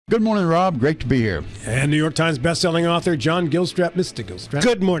Good morning, Rob. Great to be here. And New York Times bestselling author John Gilstrap. Mr. Gilstrap.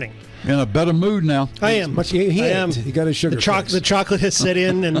 Good morning. In a better mood now. I am. He am. He got his sugar. The chocolate has set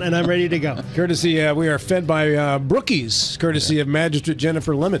in, and I'm ready to go. Courtesy, we are fed by Brookies, courtesy of Magistrate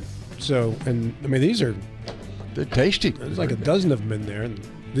Jennifer Lemon. So, and I mean, these are... They're tasty. There's like a dozen of them in there. And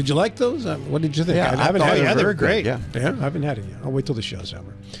did you like those? What did you think? Yeah, I haven't had it. They're great. Yeah, I haven't had it yet. I'll wait till the show's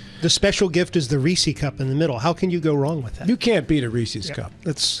over. The special gift is the Reese cup in the middle. How can you go wrong with that? You can't beat a Reese's cup.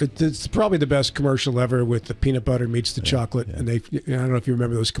 It's probably the best commercial ever with the peanut butter meets the chocolate. And I don't know if you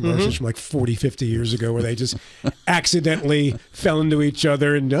remember those commercials from like 40, 50 years ago where they just accidentally fell into each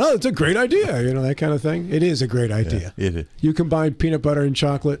other and, oh, it's a great idea, that kind of thing. It is a great idea. Yeah, it is. You combine peanut butter and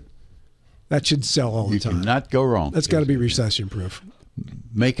chocolate, that should sell all the time. You cannot go wrong. That's got to be recession-proof.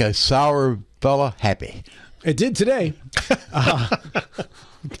 Make a sour fella happy. It did today.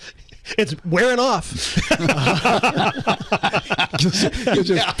 It's wearing off.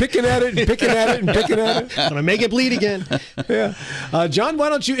 just picking at it and picking at it and picking at it. Gonna make it bleed again. Yeah, John, why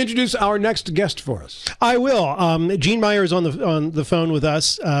don't you introduce our next guest for us? I will. Gene Meyer is on the phone with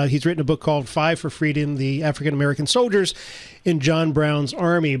us. He's written a book called "Five for Freedom: The African American Soldiers in John Brown's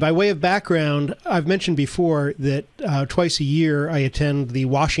Army." By way of background, I've mentioned before that twice a year I attend the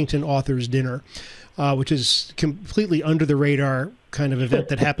Washington Authors Dinner, which is completely under the radar kind of event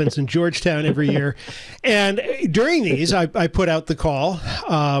that happens in Georgetown every year. And during these, I put out the call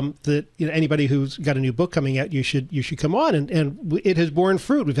that anybody who's got a new book coming out, you should come on. And it has borne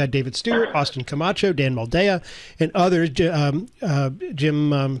fruit. We've had David Stewart, Austin Camacho, Dan Moldea, and others. Jim,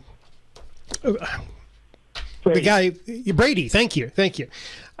 the guy, Brady. Thank you.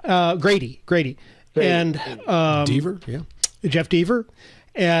 Grady, and Deaver, yeah, Jeff Deaver,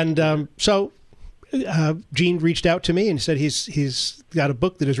 and so. Gene reached out to me and said he's got a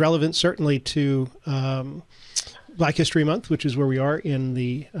book that is relevant certainly to Black History Month, which is where we are in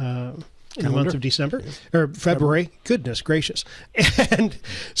the month of December or February. Goodness gracious! And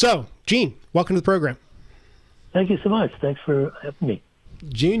so, Gene, welcome to the program. Thank you so much. Thanks for having me.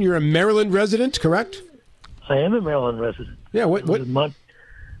 Gene, you're a Maryland resident, correct? I am a Maryland resident. Yeah. What?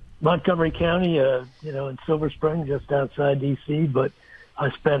 Montgomery County, in Silver Spring, just outside D.C., but I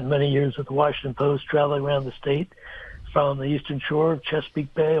spent many years at the Washington Post traveling around the state from the eastern shore of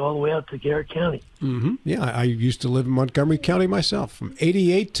Chesapeake Bay all the way out to Garrett County. Mm-hmm. Yeah, I used to live in Montgomery County myself, from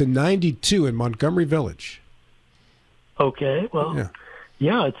 88 to 92 in Montgomery Village. Okay, well,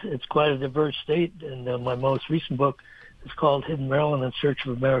 yeah it's quite a diverse state, and my most recent book is called Hidden Maryland in Search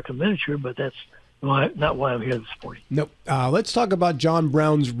of American Miniature, but that's not why I'm here this morning. Nope. Let's talk about John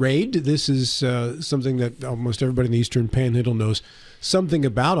Brown's raid. This is something that almost everybody in the Eastern Panhandle knows something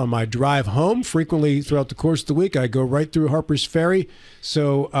about. On my drive home, frequently throughout the course of the week, I go right through Harper's Ferry.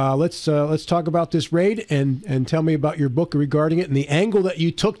 So let's talk about this raid and tell me about your book regarding it and the angle that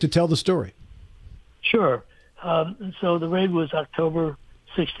you took to tell the story. Sure. So the raid was October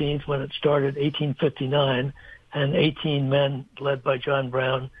 16th when it started, 1859, and 18 men led by John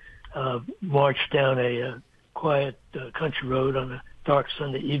Brown marched down a quiet country road on a dark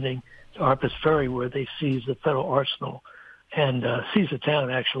Sunday evening to Harper's Ferry, where they seized the federal arsenal and seized the town,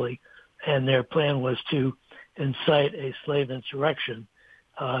 actually. And their plan was to incite a slave insurrection.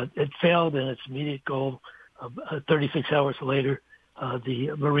 It failed in its immediate goal. 36 hours later,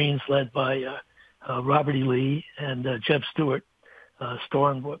 the Marines led by Robert E. Lee and Jeb Stuart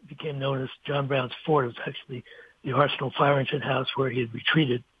stormed what became known as John Brown's Fort. It was actually the Arsenal Fire Engine House where he had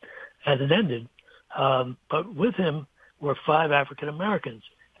retreated, and it ended. But with him were 5 African Americans.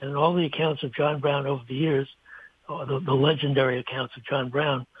 And in all the accounts of John Brown over the years, the legendary accounts of John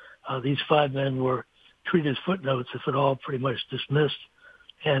Brown, these 5 men were treated as footnotes, if at all, pretty much dismissed.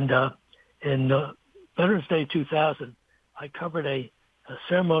 And in Veterans Day 2000, I covered a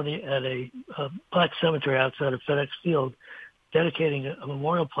ceremony at a black cemetery outside of FedEx Field, dedicating a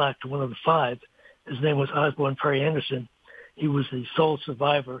memorial plaque to one of the 5. His name was Osborne Perry Anderson. He was the sole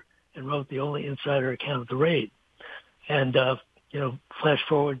survivor and wrote the only insider account of the raid. And, flash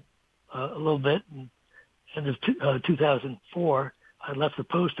forward a little bit, and end of 2004, I left the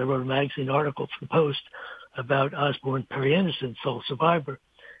Post. I wrote a magazine article for the Post about Osborne Perry Anderson, sole survivor.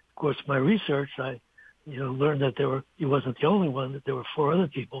 Of course, my research, I learned that he wasn't the only one, that there were 4 other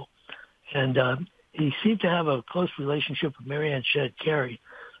people. And he seemed to have a close relationship with Mary Ann Shedd Carey.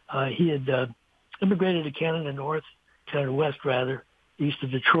 He had immigrated to Canada West, east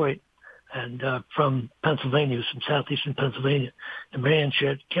of Detroit, and from Pennsylvania, from southeastern Pennsylvania. And Mary Ann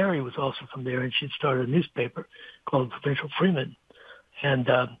Shedd Carey was also from there, and she'd started a newspaper called Provincial Freeman. And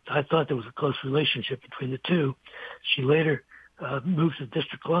I thought there was a close relationship between the two. She later moved to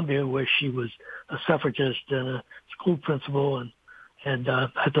District of Columbia, where she was a suffragist and a school principal, And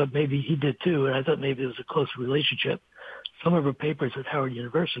I thought maybe he did too, and I thought maybe there was a close relationship. Some of her papers at Howard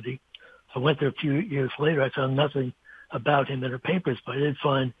University, I went there a few years later. I found nothing about him in her papers, but I did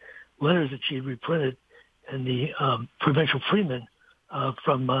find letters that she had reprinted in the Provincial Freeman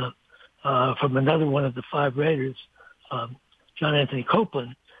from another one of the 5 raiders, John Anthony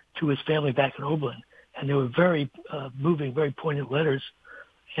Copeland, to his family back in Oberlin. And they were very moving, very poignant letters.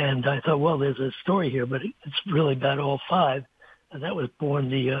 And I thought, well, there's a story here, but it's really about all 5. And that was born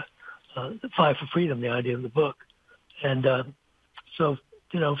the Five for Freedom, the idea of the book. And so,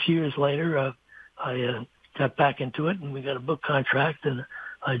 a few years later, I got back into it, and we got a book contract, and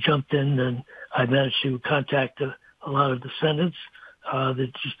I jumped in, and I managed to contact a lot of descendants. There's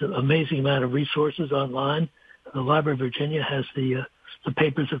just an amazing amount of resources online. The Library of Virginia has the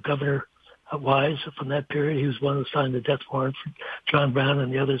papers of Governor Wise from that period. He was one who signed the death warrant for John Brown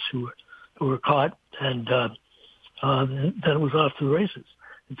and the others who were caught, and then it was off to the races.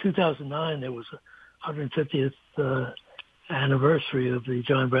 In 2009, there was a 150th anniversary of the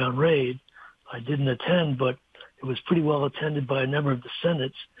John Brown raid. I didn't attend, but it was pretty well attended by a number of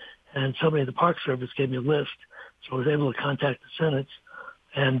descendants, and somebody at the Park Service gave me a list, so I was able to contact descendants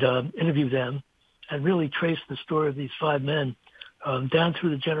and interview them and really trace the story of these 5 men down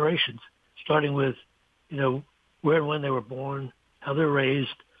through the generations, starting with, where and when they were born, how they were raised.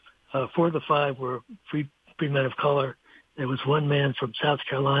 4 of the 5 were free men of color. There was one man from South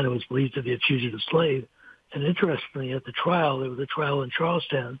Carolina who was believed to be a fugitive slave. And interestingly, at the trial, there was a trial in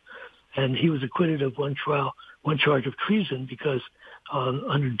Charlestown, and he was acquitted of one charge of treason because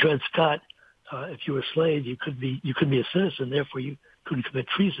under Dred Scott, if you were a slave, you could be a citizen, therefore you couldn't commit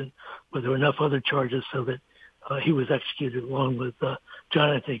treason. But there were enough other charges so that he was executed along with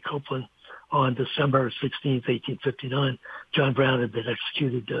John Anthony Copeland on December 16th, 1859. John Brown had been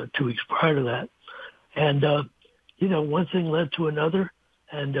executed 2 weeks prior to that. And, one thing led to another,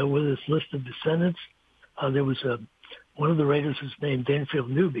 and with this list of descendants, there was one of the raiders was named Dangerfield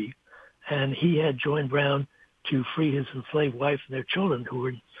Newby, and he had joined Brown to free his enslaved wife and their children who were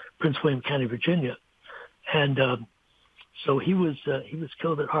in Prince William County, Virginia. And so he was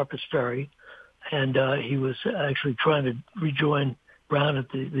killed at Harper's Ferry, and he was actually trying to rejoin Brown at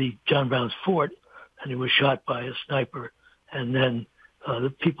the John Brown's fort, and he was shot by a sniper. And then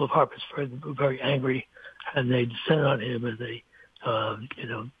the people of Harper's Ferry were very angry, and they descended on him, and they,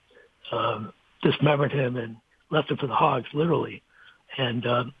 dismembered him and left him for the hogs, literally. And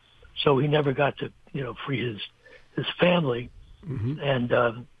so he never got to, free his family. Mm-hmm. And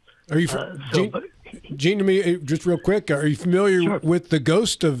are you, Gene, to me, just real quick, are you familiar with the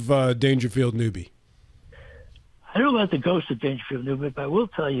ghost of Dangerfield Newby? I don't know about the ghost of Dangerfield Newby, but I will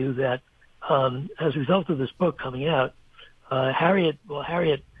tell you that as a result of this book coming out, Harriet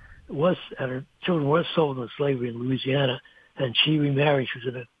was, and her children were sold into slavery in Louisiana, and she remarried. She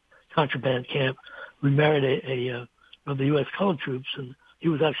was in a contraband camp, remarried a of the U.S. colored troops, and he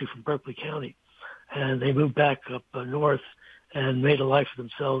was actually from Berkeley County. And they moved back up north and made a life for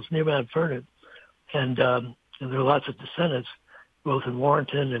themselves near Mount Vernon. And there are lots of descendants, both in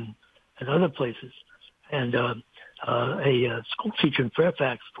Warrenton and other places. And a school teacher in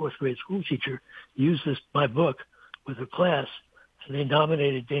Fairfax, 4th grade school teacher, used my book with her class, and they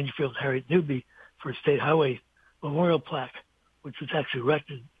nominated Dangerfield and Harriet Newby for a state highway memorial plaque, which was actually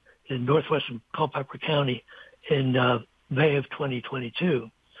erected in northwestern Culpeper County in May of 2022.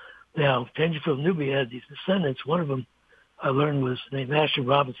 Now, Dangerfield Newby had these descendants. One of them, I learned, was named Ashton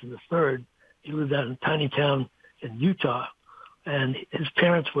Robinson III. He lived out in a tiny town in Utah, and his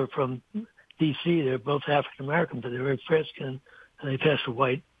parents were from D.C. They're both African-American, but they were very fair-skinned, and they passed for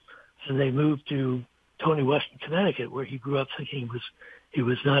white. And they moved to Tony Weston, Connecticut, where he grew up thinking he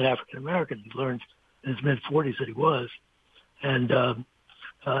was not African-American. He learned in his mid-40s that he was. And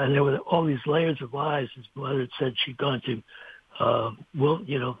there were all these layers of lies. His mother had said she'd gone to,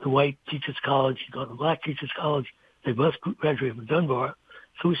 the white teachers' college. She'd gone to black teachers' college. They both graduated from Dunbar.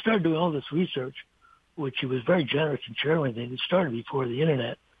 So we started doing all this research, which he was very generous in sharing with me. It started before the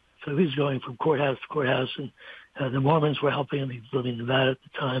Internet. So he was going from courthouse to courthouse, and the Mormons were helping him. He was living in Nevada at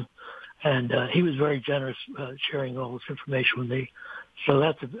the time. And he was very generous sharing all this information with me. So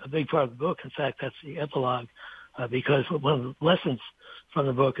that's a big part of the book. In fact, that's the epilogue, because one of the lessons from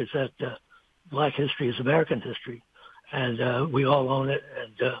the book is that black history is American history, and we all own it.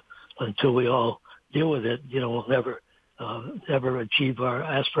 And until we all deal with it, we'll never achieve our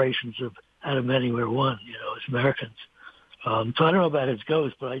aspirations of Adam Anywhere one, as Americans. So I don't know about his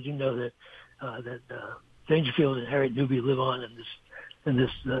ghost, but I do know that Dangerfield and Harriet Newby live on in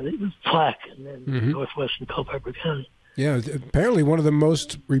this plaque in northwestern Culpeper County. Yeah, apparently one of the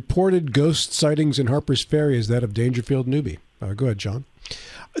most reported ghost sightings in Harper's Ferry is that of Dangerfield Newby. Go ahead, John.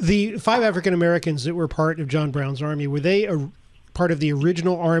 The 5 African Americans that were part of John Brown's army, were they part of the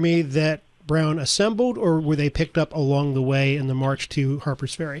original army that Brown assembled, or were they picked up along the way in the march to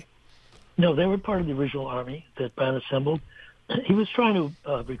Harper's Ferry? No, they were part of the original army that Brown assembled. He was trying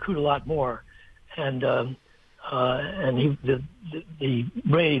to recruit a lot more, and the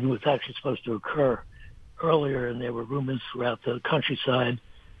raid was actually supposed to occur earlier, and there were rumors throughout the countryside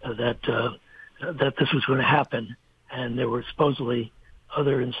that this was going to happen, and there were supposedly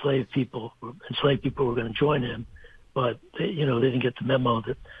other enslaved people were going to join him, but they didn't get the memo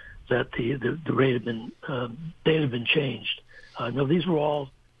that the raid had been date had been changed. No, these were all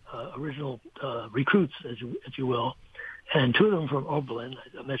original recruits, as you will, and 2 of them from Oberlin.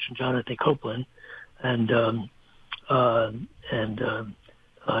 I mentioned Jonathan Copeland, and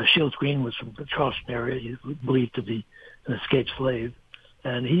Shields Green was from the Charleston area. He was believed to be an escaped slave,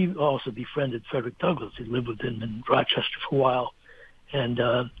 and he also befriended Frederick Douglass. He lived with him in Rochester for a while,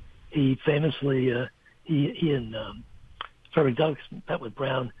 and he famously he and Frederick Douglass met with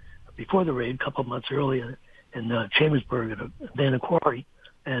Brown before the raid a couple of months earlier in Chambersburg at a abandoned quarry,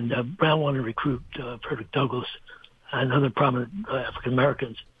 and Brown wanted to recruit Frederick Douglass and other prominent African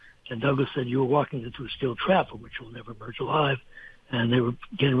Americans. And Douglass said, "You were walking into a steel trap from which you'll never emerge alive." And they were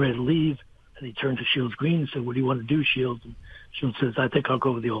getting ready to leave, and he turned to Shields Green and said, "What do you want to do, Shields?" And Shields says, "I think I'll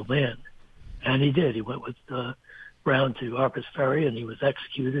go with the old man." And he did. He went with Brown to Harper's Ferry, and he was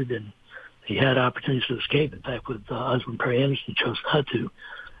executed, and he had opportunities to escape. In fact, with Osborne Perry Anderson, he chose not to.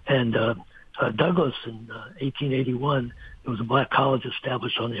 And Douglass, in 1881, there was a black college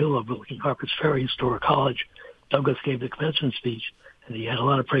established on the hill overlooking Harper's Ferry, historic college. Douglass gave the commencement speech, and he had a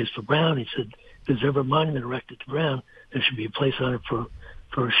lot of praise for Brown. He said, if there's ever a monument erected to Brown, there should be a place on it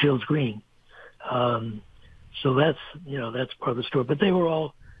for Shields Green. So that's part of the story. But they were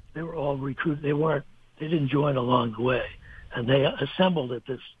all recruited. They didn't join along the way, and they assembled at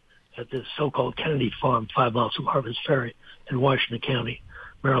this so-called Kennedy Farm, 5 miles from Harper's Ferry in Washington County,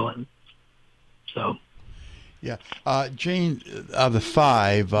 Maryland. So. Yeah. Gene, of the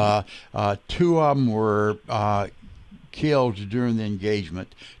 5, 2 of them were killed during the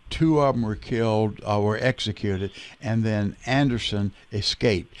engagement. 2 of them were killed, were executed, and then Anderson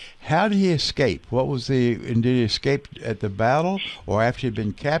escaped. How did he escape? Did he escape at the battle, or after he'd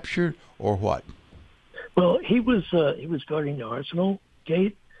been captured, or what? Well, he was guarding the Arsenal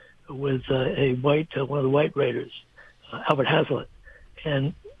gate with one of the white raiders, Albert Hazlitt,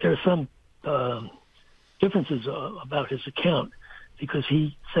 and there are some differences about his account, because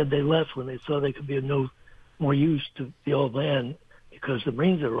he said they left when they saw they could be of no more use to the old man because the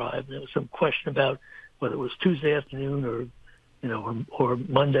Marines arrived. And there was some question about whether it was Tuesday afternoon or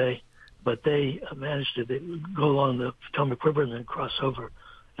Monday, but they managed to go along the Potomac River and then cross over,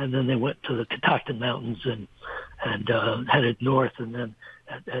 and then they went to the Catoctin Mountains and headed north, and then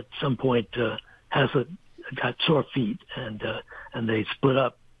at some point Hazlitt got sore feet and they split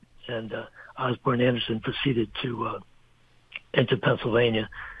up, and Osborne Anderson proceeded into Pennsylvania,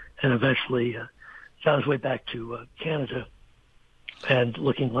 and eventually found his way back to Canada, and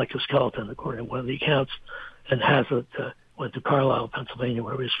looking like a skeleton, according to one of the accounts. And Hazlitt went to Carlisle, Pennsylvania,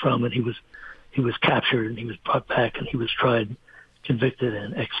 where he was from, and he was captured, and he was brought back, and he was tried, convicted,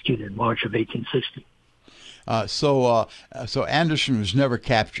 and executed in March of 1860. So Anderson was never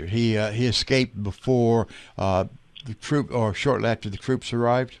captured. He escaped before the troop, or shortly after the troops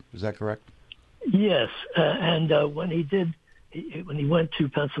arrived. Is that correct? Yes, and when he went to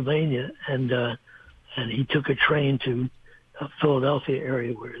Pennsylvania, and he took a train to Philadelphia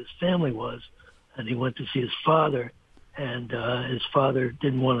area where his family was, and he went to see his father, and his father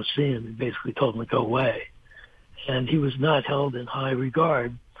didn't want to see him. He basically told him to go away, and he was not held in high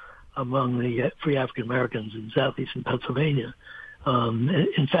regard among the free African Americans in southeastern Pennsylvania.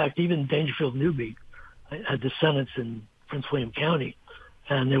 In fact, even Dangerfield Newby had descendants in Prince William County,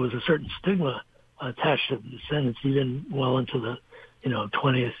 and there was a certain stigma attached to the descendants even well into the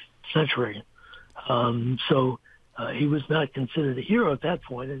 20th century. So he was not considered a hero at that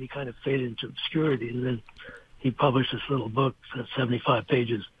point, and he kind of faded into obscurity. And then he published this little book, 75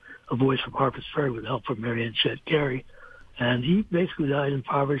 pages, A Voice from Harper's Ferry, with help from Mary Ann Shedd Carey. And he basically died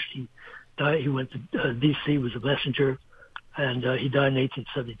impoverished. He went to D.C., was a messenger, and he died in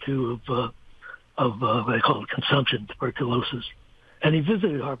 1872 of what they call consumption, tuberculosis. And he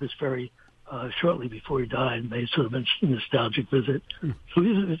visited Harper's Ferry shortly before he died, and they sort of a nostalgic visit. So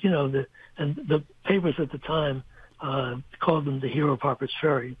the papers at the time called him the hero of Harper's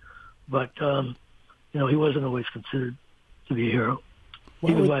Ferry, but he wasn't always considered to be a hero,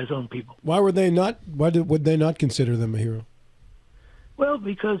 even by his own people. Why would they not consider them a hero? Well,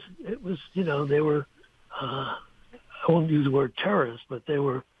 because it was, they were I won't use the word terrorists, but they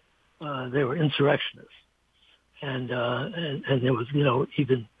were insurrectionists, and there was,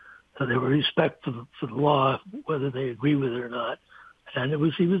 even there were respect for the law, whether they agree with it or not, and it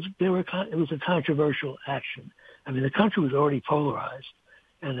was a controversial action. I mean, the country was already polarized,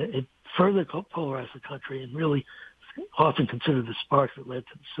 and it further polarized the country, and really often considered the spark that led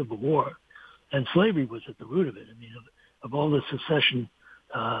to the Civil War, and slavery was at the root of it. I mean, of all the secession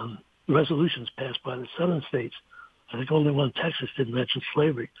resolutions passed by the southern states, I think only one, Texas, didn't mention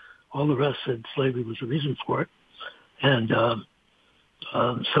slavery. All the rest said slavery was the reason for it. And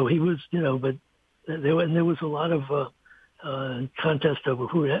so he was, but there was a lot of contest over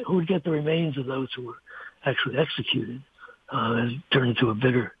who would get the remains of those who were actually executed. It turned into a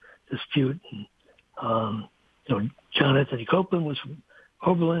bitter dispute. And, John Anthony Copeland was from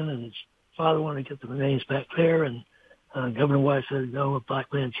Oberlin, and his father wanted to get the remains back there. And Governor Wise said, no, a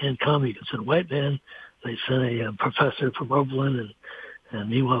black man can't come. He can send a white man. They sent a professor from Oberlin, and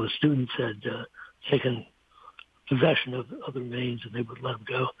meanwhile the students had taken possession of the remains, and they would let them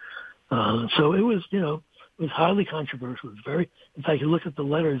go. So it was, it was highly controversial. It was very, in fact, you look at the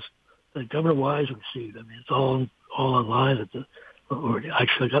letters that Governor Wise received. I mean, it's all online or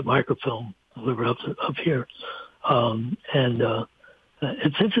actually I got microfilm delivered up here. And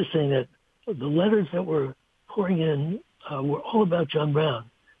it's interesting that the letters that were pouring in were all about John Brown,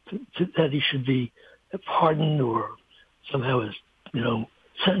 that he should be pardoned or somehow his,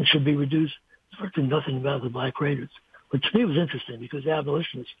 sentence should be reduced. There's virtually nothing about the black raiders, which to me was interesting because the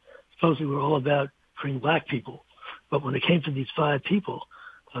abolitionists supposedly were all about freeing black people. But when it came to these 5 people,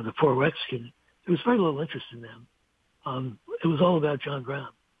 the 4 were executed, there was very little interest in them. It was all about John Brown.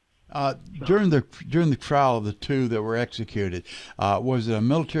 During the trial of the 2 that were executed, was it a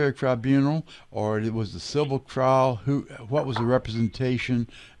military tribunal or it was a civil trial? What was the representation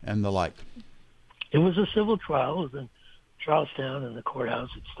and the like? It was a civil trial. It was in Charlestown, in the courthouse.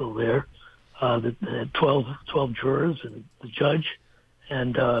 It's still there. They had 12 jurors and the judge,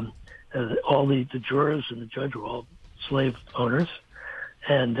 and all the jurors and the judge were all slave owners.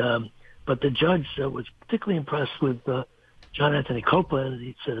 And but the judge was particularly impressed with John Anthony Copeland, and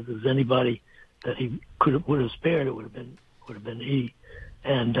he said if there was anybody that he would have spared, it would have been he.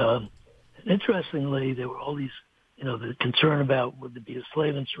 And interestingly, there were all these, the concern about would there be a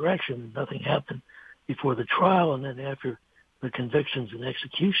slave insurrection, and nothing happened before the trial, and then after the convictions and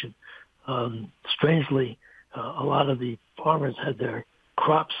execution. Strangely, a lot of the farmers had their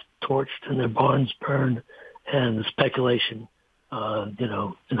crops torched and their barns burned, and the speculation,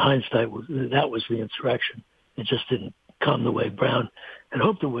 in hindsight, that was the insurrection. It just didn't come the way Brown had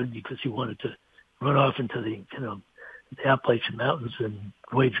hoped it would, because he wanted to run off into the Appalachian Mountains and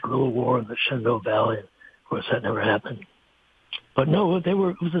wage guerrilla war in the Shenandoah Valley. And of course, that never happened. But no, it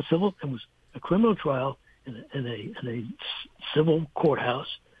was a criminal trial in a civil courthouse,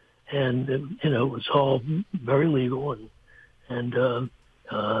 and it was all very legal, and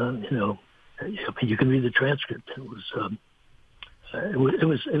you can read the transcript. It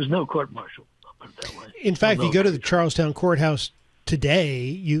was no court martial. I'll put it that way. In fact, if you go to the Charlestown courthouse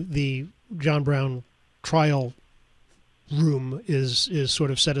today, the John Brown trial room is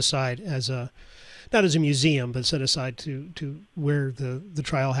sort of set aside as not as a museum, but set aside to where the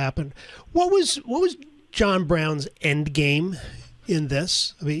trial happened. What was John Brown's end game in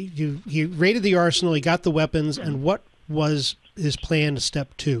this? I mean, he raided the arsenal, he got the weapons, and what was his plan to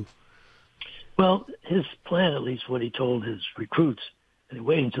step 2? Well, his plan, at least what he told his recruits, and he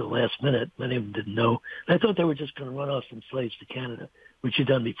waited until the last minute. Many of them didn't know. And I thought they were just going to run off some slaves to Canada, which he'd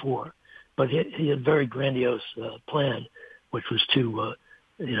done before. But he had a very grandiose plan, which was to,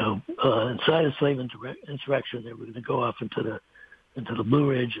 incite a slave insurrection. They were going to go off into the Blue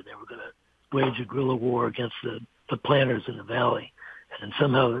Ridge, and they were going to wage a guerrilla war against the planters in the valley, and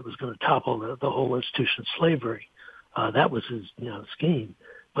somehow it was going to topple the whole institution of slavery. That was his scheme.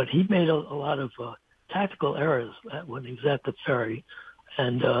 But he made a lot of tactical errors when he was at the ferry,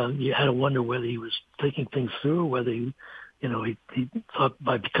 and you had to wonder whether he was thinking things through, whether he thought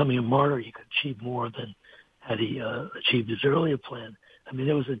by becoming a martyr he could achieve more than had he achieved his earlier plan. I mean,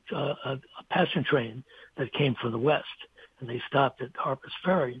 there was a passenger train that came from the west, and they stopped at Harper's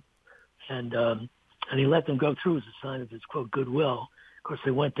Ferry, and he let them go through as a sign of his, quote, goodwill. Of course,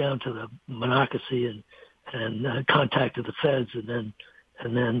 they went down to the Monocacy and contacted the feds, and then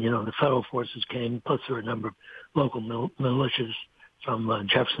the federal forces came, plus there were a number of local militias from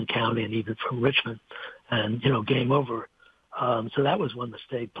Jefferson County and even from Richmond, and game over. So that was one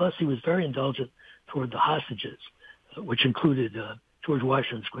mistake. Plus, he was very indulgent toward the hostages, which included George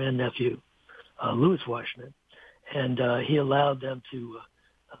Washington's grandnephew, Louis Washington, and he allowed them to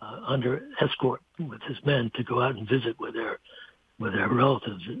under escort with his men to go out and visit with their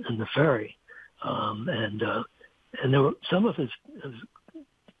relatives in the ferry, and there were some of his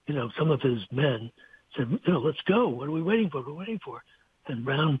men said, let's go. What are we waiting for? We're waiting for. And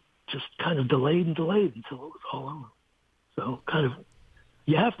Brown just kind of delayed until it was all over. So kind of,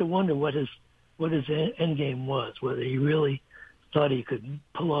 you have to wonder what his end game was, whether he really thought he could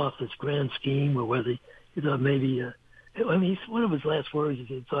pull off this grand scheme, or whether he thought maybe, one of his last words is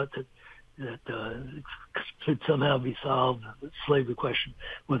he thought that could somehow be solved, the slavery question,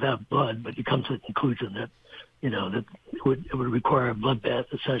 without blood, but he comes to the conclusion that, that it would require a bloodbath,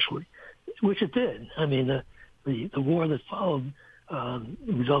 essentially, which it did. I mean, the war that followed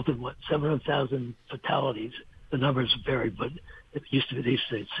resulted in 700,000 fatalities. The numbers vary, but it used to be, they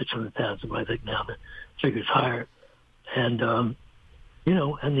say 600,000, but I think now the figure's higher. And, and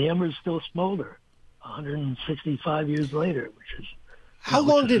the embers still smolder 165 years later, which is how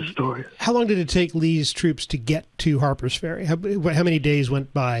long did it take Lee's troops to get to Harper's Ferry? How many days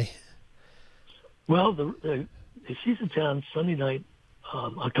went by? Well, they seized the town Sunday night,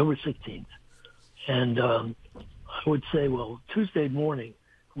 October 16th. And I would say, Tuesday morning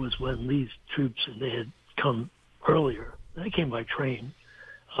was when Lee's troops, and they had come earlier. They came by train.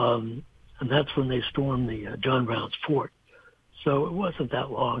 And that's when they stormed the John Brown's fort. So it wasn't that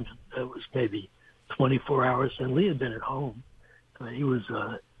long. It was maybe 24 hours. And Lee had been at home. I mean, he was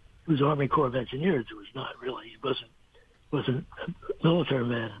Army Corps of Engineers. It was not really. He wasn't a military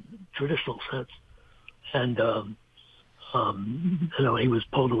man in the traditional sense. And he was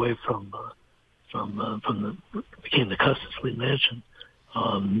pulled away from became the Custis Lee Mansion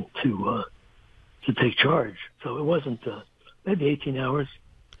to take charge. So it wasn't maybe 18 hours,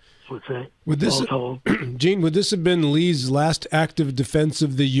 I would say. All told. Gene, would this have been Lee's last active defense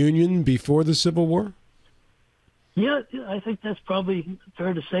of the Union before the Civil War? Yeah, I think that's probably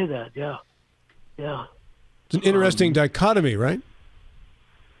fair to say that. Yeah. It's an interesting dichotomy, right?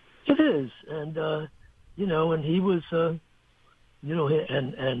 It is, and and he was, and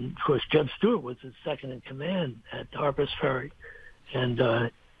of course Jeb Stuart was his second in command at Harper's Ferry, and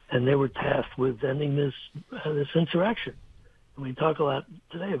they were tasked with ending this insurrection. And we talk a lot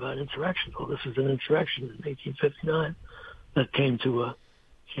today about insurrection. Well, this was an insurrection in 1859 that came to a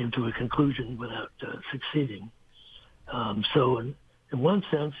conclusion without succeeding. So in one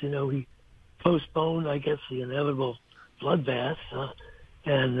sense, he postponed, I guess, the inevitable bloodbath,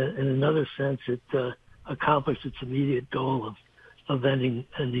 and in another sense, it accomplished its immediate goal of ending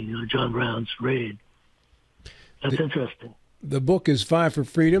John Brown's raid. That's interesting. The book is Five for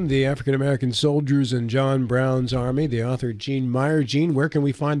Freedom, The African American Soldiers in John Brown's Army. The author, Gene Meyer. Gene, where can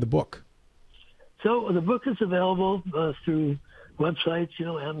we find the book? So the book is available through websites,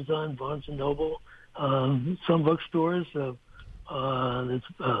 Amazon, Barnes & Noble, some bookstores. There's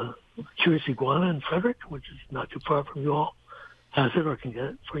Curious Iguana in Frederick, which is not too far from you all, has it or can get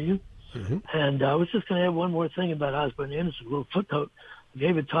it for you. Mm-hmm. And I was just going to add one more thing about Osborne Anderson, a little footnote. I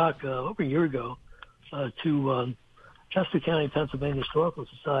gave a talk over a year ago to Chester County, Pennsylvania Historical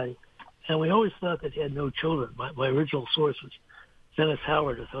Society, and we always thought that he had no children. My original source was Dennis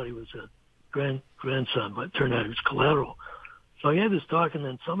Howard. I thought he was a grandson, but it turned out he was collateral. So I gave this talk, and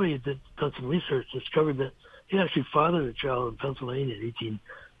then somebody had done some research, discovered that he actually fathered a child in Pennsylvania in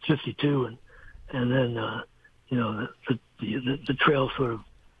 1852, and then the trail sort of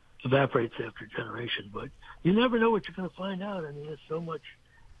evaporates after a generation. But you never know what you're going to find out. I mean, there's so much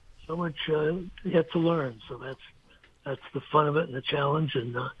yet to learn. So that's the fun of it and the challenge.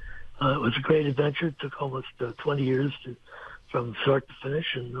 And it was a great adventure. It took almost 20 years from start to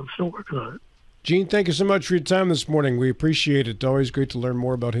finish, and I'm still working on it. Gene, thank you so much for your time this morning. We appreciate it. Always great to learn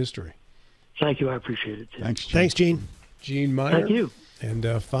more about history. Thank you. I appreciate it, too. Thanks, Gene. Thanks, Gene. Gene Meyer. Thank you. And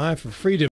Five for Freedom.